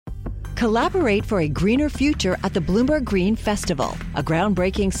Collaborate for a greener future at the Bloomberg Green Festival, a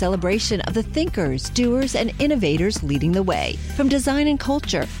groundbreaking celebration of the thinkers, doers, and innovators leading the way. From design and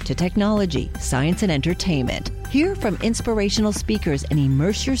culture to technology, science, and entertainment. Hear from inspirational speakers and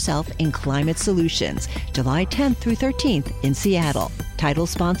immerse yourself in climate solutions. July 10th through 13th in Seattle. Title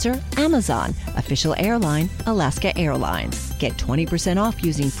sponsor, Amazon. Official airline, Alaska Airlines. Get 20% off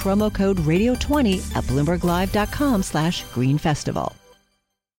using promo code radio20 at BloombergLive.com/greenfestival.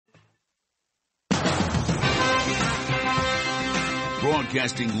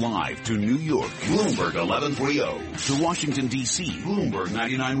 Broadcasting live to New York, Bloomberg 1130. To Washington, D.C., Bloomberg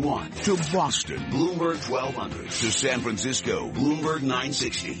 99.1. To Boston, Bloomberg 1200. To San Francisco, Bloomberg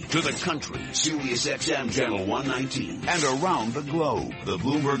 960. To the country, Sirius XM Channel 119. And around the globe, the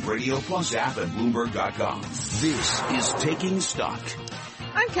Bloomberg Radio Plus app at Bloomberg.com. This is Taking Stock.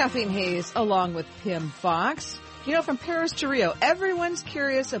 I'm Kathleen Hayes, along with Pim Fox. You know, from Paris to Rio, everyone's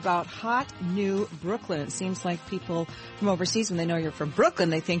curious about hot new Brooklyn. It seems like people from overseas, when they know you're from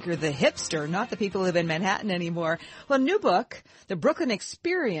Brooklyn, they think you're the hipster, not the people who live in Manhattan anymore. Well, new book, The Brooklyn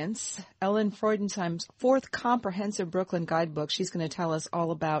Experience, Ellen Freudenheim's fourth comprehensive Brooklyn guidebook. She's going to tell us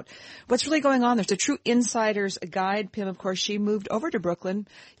all about what's really going on. There's a true insider's guide. Pim, of course, she moved over to Brooklyn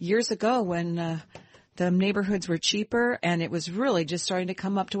years ago when the neighborhoods were cheaper, and it was really just starting to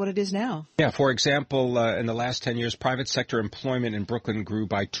come up to what it is now. Yeah, for example, in the last 10 years, private sector employment in Brooklyn grew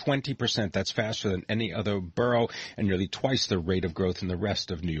by 20%. That's faster than any other borough and nearly twice the rate of growth in the rest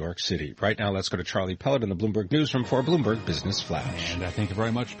of New York City. Right now, let's go to Charlie Pellet in the Bloomberg Newsroom for Bloomberg Business Flash. And thank you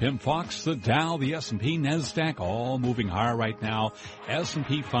very much, Pim Fox. The Dow, the S&P, NASDAQ, all moving higher right now.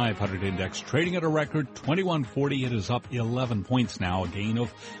 S&P 500 index trading at a record 2140. It is up 11 points now, a gain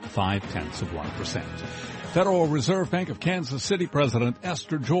of 0.5%. Federal Reserve Bank of Kansas City President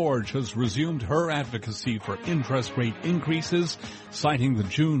Esther George has resumed her advocacy for interest rate increases, citing the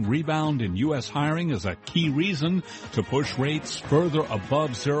June rebound in U.S. hiring as a key reason to push rates further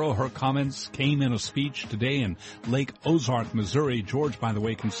above zero. Her comments came in a speech today in Lake Ozark, Missouri. George, by the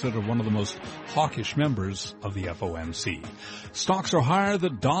way, considered one of the most hawkish members of the FOMC. Stocks are higher, the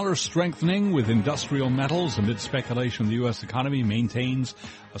dollar strengthening with industrial metals amid speculation the U.S. economy maintains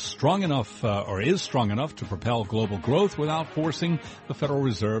is strong enough to propel global growth without forcing the Federal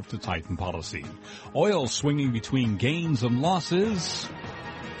Reserve to tighten policy. Oil swinging between gains and losses.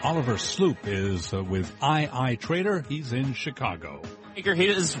 Oliver Sloop is with II Trader. He's in Chicago.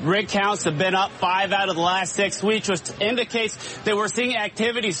 His rig counts have been up 5 out of the last 6 weeks, which indicates that we're seeing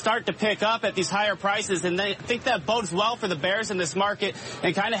activity start to pick up at these higher prices, and I think that bodes well for the bears in this market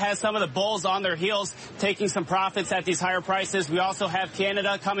and kind of has some of the bulls on their heels taking some profits at these higher prices. We also have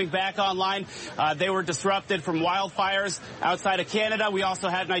Canada coming back online. They were disrupted from wildfires outside of Canada. We also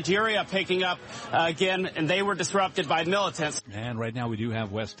had Nigeria picking up again, and they were disrupted by militants. And right now we do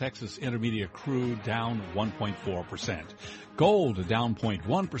have West Texas Intermediate crude down 1.4%. Gold down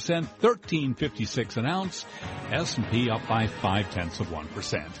 0.1%, $13.56 an ounce. S&P up by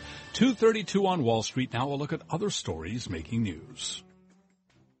 0.5%. 2:32 on Wall Street. Now we'll look at other stories making news.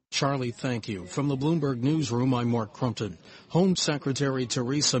 Charlie, thank you. From the Bloomberg Newsroom, I'm Mark Crumpton. Home Secretary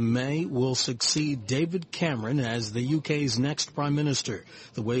Theresa May will succeed David Cameron as the UK's next Prime Minister.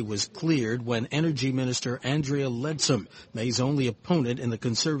 The way was cleared when Energy Minister Andrea Leadsom, May's only opponent in the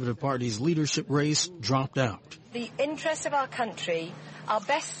Conservative Party's leadership race, dropped out. The interests of our country are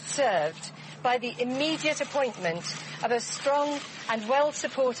best served by the immediate appointment of a strong and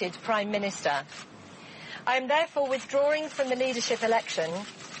well-supported Prime Minister. I am therefore withdrawing from the leadership election,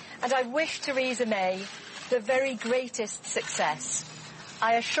 and I wish Theresa May the very greatest success.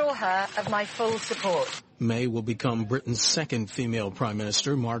 I assure her of my full support. May will become Britain's second female prime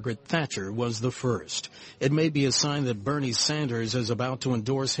minister. Margaret Thatcher was the first. It may be a sign that Bernie Sanders is about to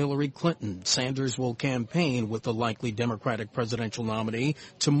endorse Hillary Clinton. Sanders will campaign with the likely Democratic presidential nominee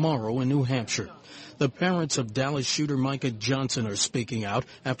tomorrow in New Hampshire. The parents of Dallas shooter Micah Johnson are speaking out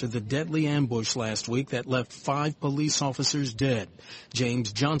after the deadly ambush last week that left 5 police officers dead.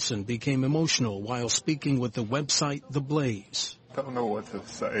 James Johnson became emotional while speaking with the website The Blaze. Don't know what to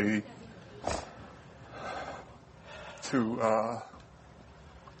say to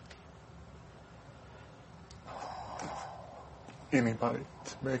anybody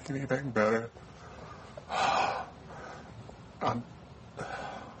to make anything better.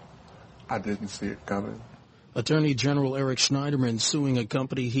 I didn't see it coming. Attorney General Eric Schneiderman suing a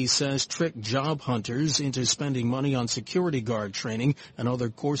company he says tricked job hunters into spending money on security guard training and other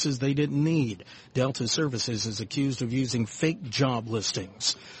courses they didn't need. Delta Services is accused of using fake job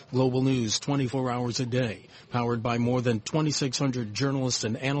listings. Global news 24 hours a day, powered by more than 2,600 journalists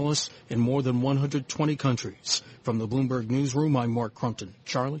and analysts in more than 120 countries. From the Bloomberg Newsroom, I'm Mark Crumpton.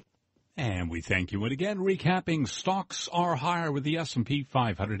 Charlie? And we thank you. And again, recapping, stocks are higher with the S&P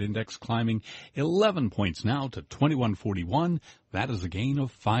 500 index climbing 11 points now to 2141. That is a gain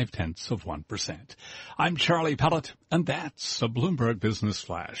of 0.5%. I'm Charlie Pellet, and that's a Bloomberg Business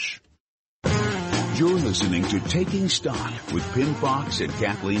Flash. You're listening to Taking Stock with Pim Fox and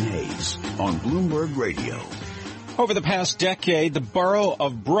Kathleen Hayes on Bloomberg Radio. Over the past decade, the borough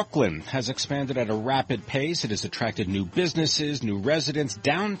of Brooklyn has expanded at a rapid pace. It has attracted new businesses, new residents.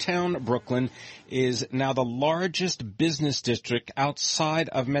 Downtown Brooklyn is now the largest business district outside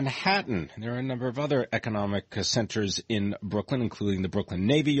of Manhattan. There are a number of other economic centers in Brooklyn, including the Brooklyn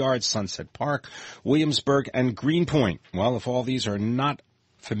Navy Yard, Sunset Park, Williamsburg, and Greenpoint. Well, if all these are not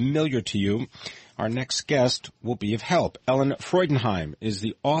familiar to you, our next guest will be of help. Ellen Freudenheim is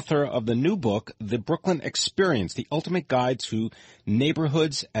the author of the new book, The Brooklyn Experience, the ultimate guide to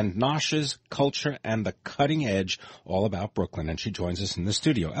neighborhoods and noshes, culture, and the cutting edge, all about Brooklyn. And she joins us in the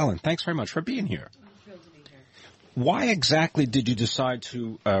studio. Ellen, thanks very much for being here. I'm thrilled to be here. Why exactly did you decide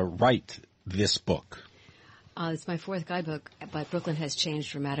to write this book? It's my fourth guidebook, but Brooklyn has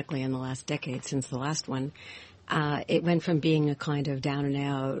changed dramatically in the last decade since the last one. It went from being a kind of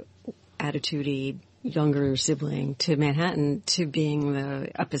down-and-out, attitude-y, younger sibling to Manhattan to being the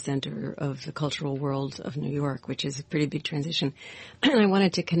epicenter of the cultural world of New York, which is a pretty big transition. And I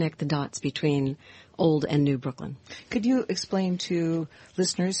wanted to connect the dots between old and new Brooklyn. Could you explain to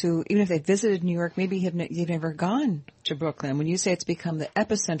listeners who, even if they visited New York, maybe you've never gone to Brooklyn, when you say it's become the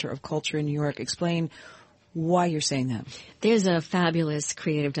epicenter of culture in New York, explain why you're saying that. There's a fabulous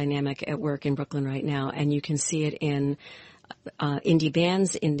creative dynamic at work in Brooklyn right now, and you can see it in indie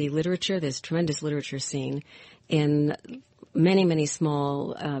bands, indie literature. There's a tremendous literature scene in many, many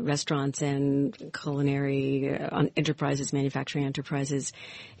small restaurants and culinary enterprises, manufacturing enterprises,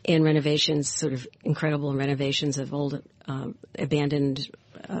 in renovations, sort of incredible renovations of old abandoned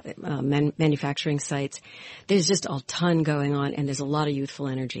manufacturing sites. There's just a ton going on, and there's a lot of youthful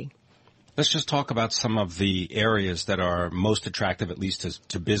energy. Let's just talk about some of the areas that are most attractive, at least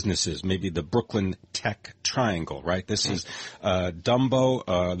to businesses. Maybe the Brooklyn Tech Triangle, right? This is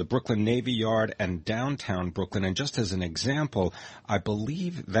Dumbo, the Brooklyn Navy Yard, and downtown Brooklyn. And just as an example, I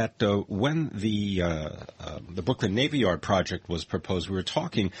believe that when the Brooklyn Navy Yard project was proposed, we were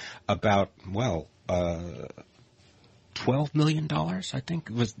talking about, $12 million, I think,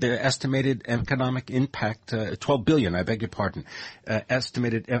 was their estimated economic impact. $12 billion, I beg your pardon,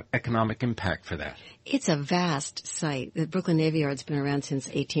 estimated economic impact for that. It's a vast site. The Brooklyn Navy Yard's been around since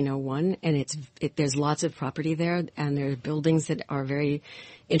 1801, and there's lots of property there, and there are buildings that are very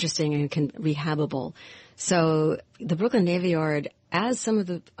interesting and rehabable. So the Brooklyn Navy Yard, as some of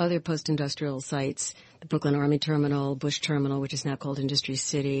the other post-industrial sites, the Brooklyn Army Terminal, Bush Terminal, which is now called Industry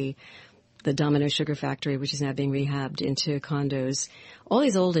City, the Domino Sugar Factory, which is now being rehabbed into condos. All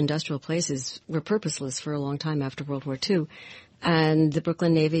these old industrial places were purposeless for a long time after World War II. And the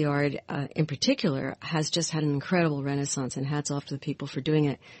Brooklyn Navy Yard, in particular, has just had an incredible renaissance, and hats off to the people for doing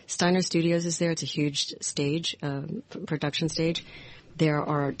it. Steiner Studios is there. It's a huge stage, production stage. There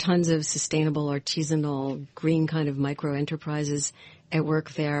are tons of sustainable, artisanal, green kind of micro enterprises at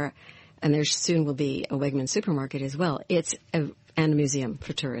work there. And there soon will be a Wegmans supermarket as well. And a museum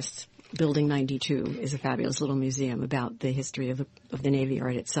for tourists. Building 92 is a fabulous little museum about the history of the Navy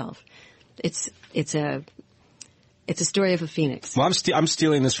Yard itself. It's a story of a phoenix. Well, I'm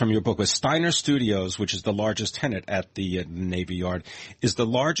stealing this from your book. With Steiner Studios, which is the largest tenant at the Navy Yard, is the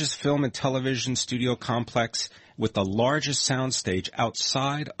largest film and television studio complex with the largest soundstage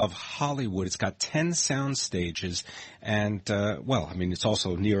outside of Hollywood. It's got 10 sound stages, and it's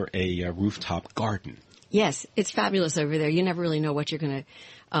also near a rooftop garden. Yes, it's fabulous over there. You never really know what you're going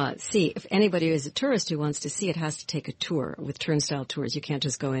to see. If anybody is a tourist who wants to see it, has to take a tour with turnstile tours. You can't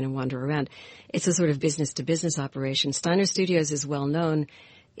just go in and wander around. It's a sort of business-to-business operation. Steiner Studios is well known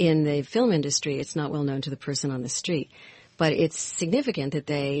in the film industry. It's not well known to the person on the street. But it's significant that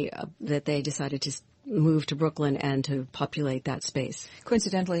they decided to move to Brooklyn and to populate that space.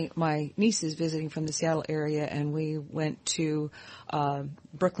 Coincidentally, my niece is visiting from the Seattle area, and we went to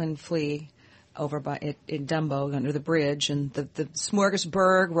Brooklyn Flea over in Dumbo under the bridge, and the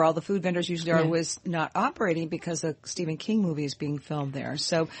smorgasburg where all the food vendors usually are was not operating because a Stephen King movie is being filmed there.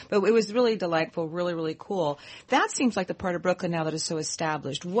 So, but it was really delightful, really, really cool. That seems like the part of Brooklyn now that is so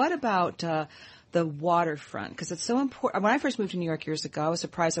established. What about the waterfront? Because it's so important. When I first moved to New York years ago, I was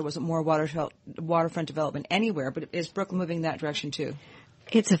surprised there wasn't more waterfront development anywhere, but is Brooklyn moving in that direction too?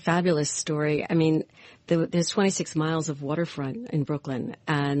 It's a fabulous story. I mean, there's 26 miles of waterfront in Brooklyn,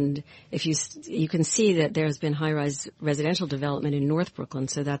 and if you can see that there's been high-rise residential development in North Brooklyn,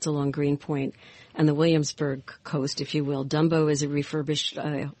 so that's along Greenpoint and the Williamsburg coast, if you will. Dumbo is a refurbished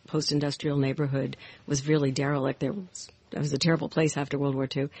post-industrial neighborhood, was really derelict. It was a terrible place after World War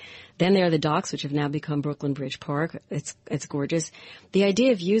II. Then there are the docks, which have now become Brooklyn Bridge Park. It's gorgeous. The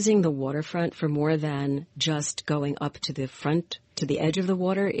idea of using the waterfront for more than just going up to the front, to the edge of the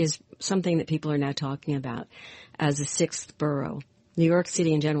water, is something that people are now talking about as a sixth borough. New York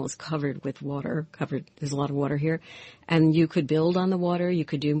City in general is covered with water. There's a lot of water here, and you could build on the water. You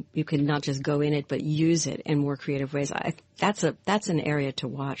could not just go in it, but use it in more creative ways. That's an area to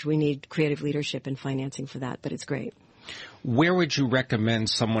watch. We need creative leadership and financing for that, but it's great. Where would you recommend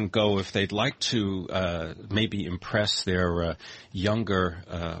someone go if they'd like to maybe impress their younger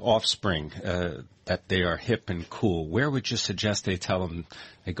offspring that they are hip and cool? Where would you suggest they tell them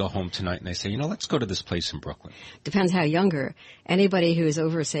they go home tonight and they say, let's go to this place in Brooklyn? Depends how younger. Anybody who is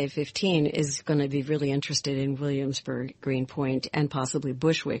over, say, 15 is going to be really interested in Williamsburg, Greenpoint, and possibly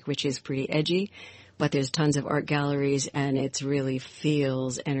Bushwick, which is pretty edgy. But there's tons of art galleries, and it really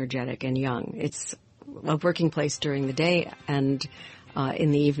feels energetic and young. It's a working place during the day, and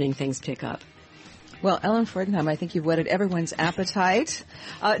in the evening things pick up. Well, Ellen Freudenheim, I think you've whetted everyone's appetite,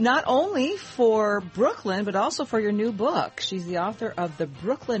 not only for Brooklyn, but also for your new book. She's the author of The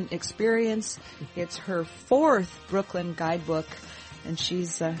Brooklyn Experience. It's her fourth Brooklyn guidebook, and she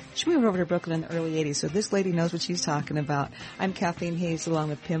moved over to Brooklyn in the early 80s, so this lady knows what she's talking about. I'm Kathleen Hayes along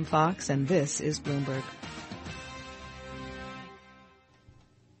with Pim Fox, and this is Bloomberg.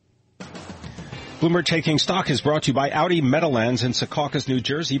 Bloomberg Taking Stock is brought to you by Audi Meadowlands in Secaucus, New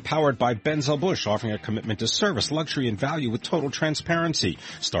Jersey, powered by Benzel-Busch, offering a commitment to service, luxury, and value with total transparency.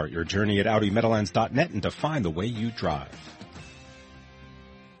 Start your journey at AudiMeadowlands.net and define the way you drive.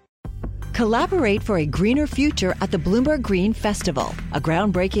 Collaborate for a greener future at the Bloomberg Green Festival, a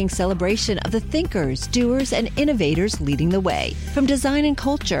groundbreaking celebration of the thinkers, doers, and innovators leading the way. From design and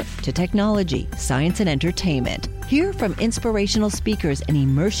culture to technology, science, and entertainment. Hear from inspirational speakers and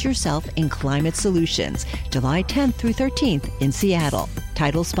immerse yourself in climate solutions. July 10th through 13th in Seattle.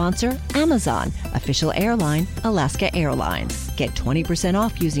 Title sponsor, Amazon. Official airline, Alaska Airlines. Get 20%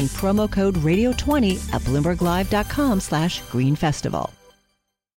 off using promo code Radio20 at BloombergLive.com/Green Festival.